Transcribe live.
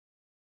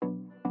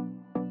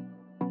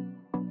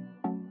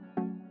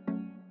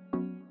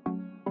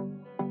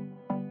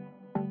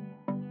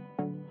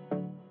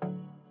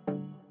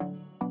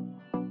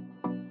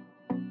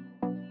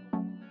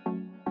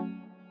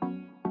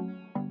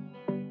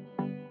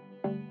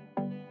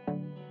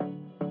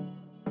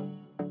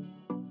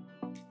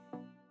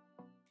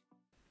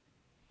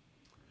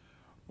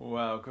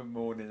Well, good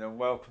morning and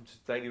welcome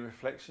to Daily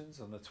Reflections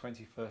on the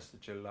 21st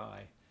of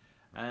July.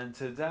 And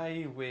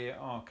today we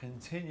are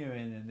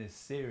continuing in this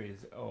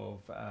series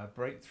of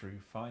Breakthrough,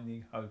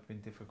 Finding Hope in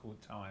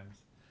Difficult Times.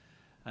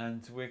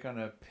 And we're going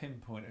to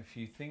pinpoint a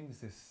few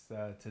things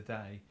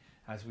today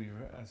as we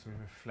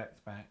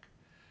reflect back.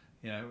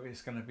 You know,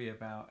 it's going to be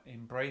about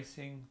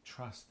embracing,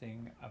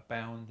 trusting,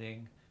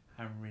 abounding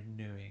and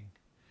renewing.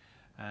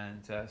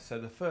 And so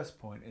the first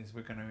point is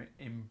we're going to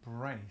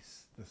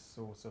embrace the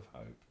source of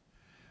hope.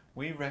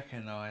 We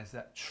recognise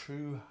that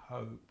true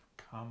hope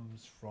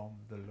comes from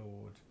the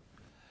Lord.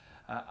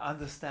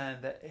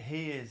 Understand that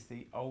He is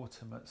the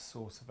ultimate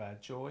source of our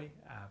joy,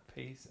 our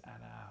peace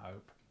and our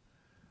hope.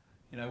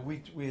 You know,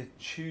 we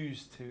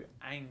choose to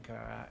anchor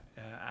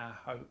our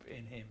hope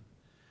in Him,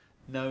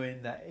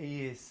 knowing that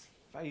He is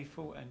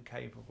faithful and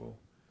capable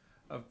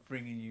of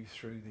bringing you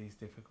through these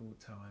difficult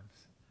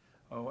times.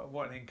 Oh,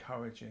 what an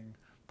encouraging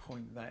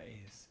point that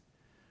is.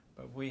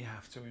 But we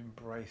have to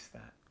embrace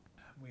that.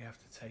 We have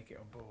to take it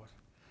on board.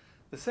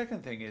 The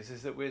second thing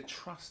is that we're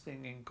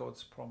trusting in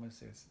God's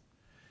promises.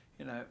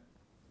 You know,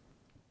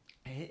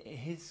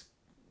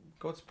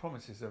 God's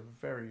promises are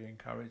very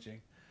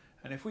encouraging,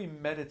 and if we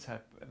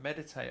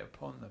meditate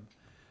upon them,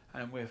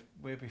 and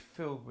we'll be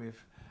filled with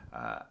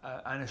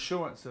an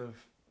assurance of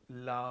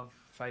love,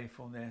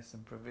 faithfulness,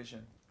 and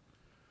provision.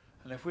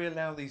 And if we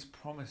allow these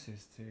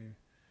promises to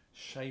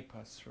shape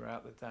us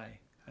throughout the day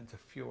and to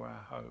fuel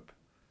our hope,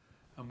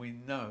 and we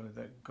know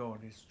that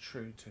God is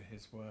true to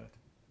His word.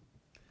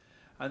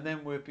 And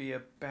then we'll be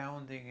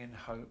abounding in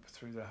hope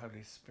through the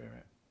Holy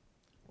Spirit.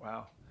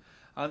 Wow.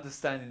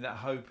 Understanding that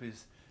hope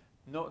is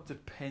not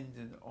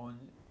dependent on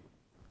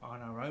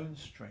our own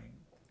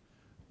strength,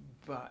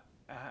 but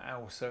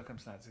our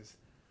circumstances,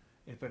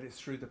 but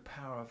it's through the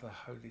power of the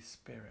Holy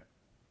Spirit.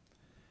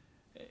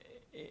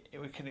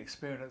 We can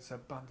experience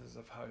abundance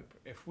of hope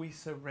if we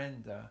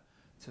surrender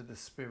to the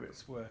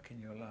Spirit's work in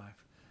your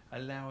life,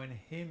 allowing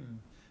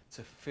Him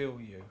to fill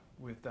you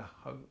with the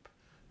hope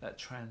that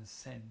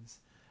transcends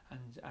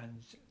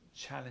and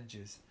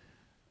challenges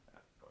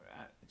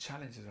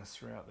us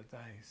throughout the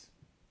days.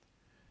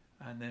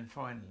 And then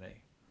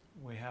finally,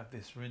 we have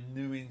this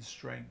renewing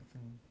strength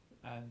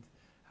and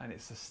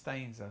it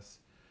sustains us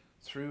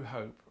through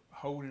hope,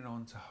 holding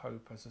on to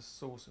hope as a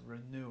source of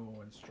renewal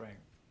and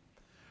strength.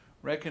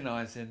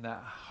 Recognizing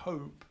that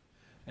hope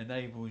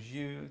enables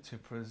you to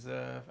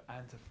preserve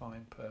and to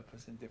find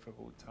purpose in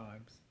difficult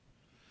times.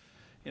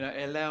 You know,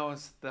 it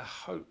allows the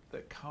hope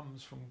that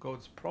comes from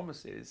God's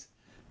promises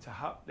to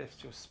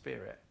uplift your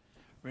spirit,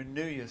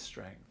 renew your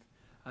strength,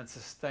 and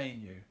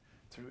sustain you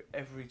through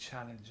every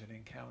challenge and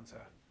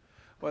encounter.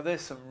 Well,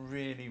 there's some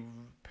really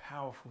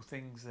powerful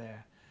things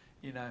there,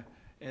 you know,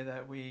 in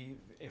that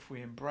if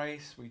we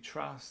embrace, we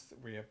trust,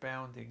 we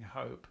abound in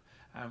hope,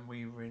 and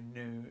we'll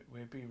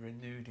be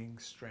renewed in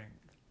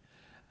strength.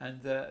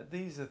 And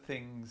these are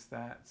things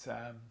that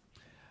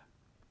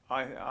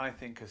I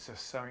think are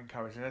just so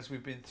encouraging. As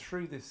we've been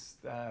through this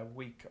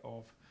week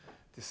of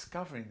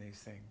discovering these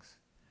things,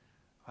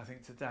 I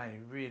think today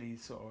really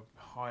sort of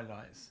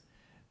highlights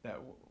that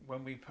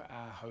when we put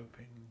our hope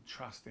in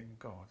trust in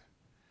God,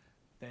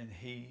 then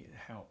He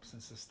helps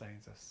and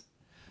sustains us.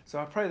 So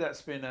I pray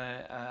that's been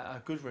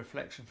a good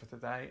reflection for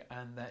today,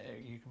 and that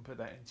you can put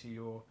that into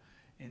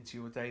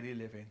your daily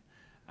living.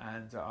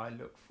 And I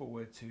look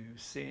forward to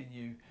seeing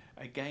you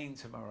again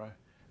tomorrow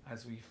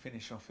as we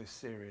finish off this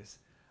series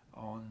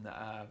on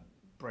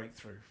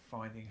breakthrough,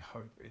 finding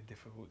hope in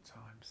difficult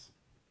times.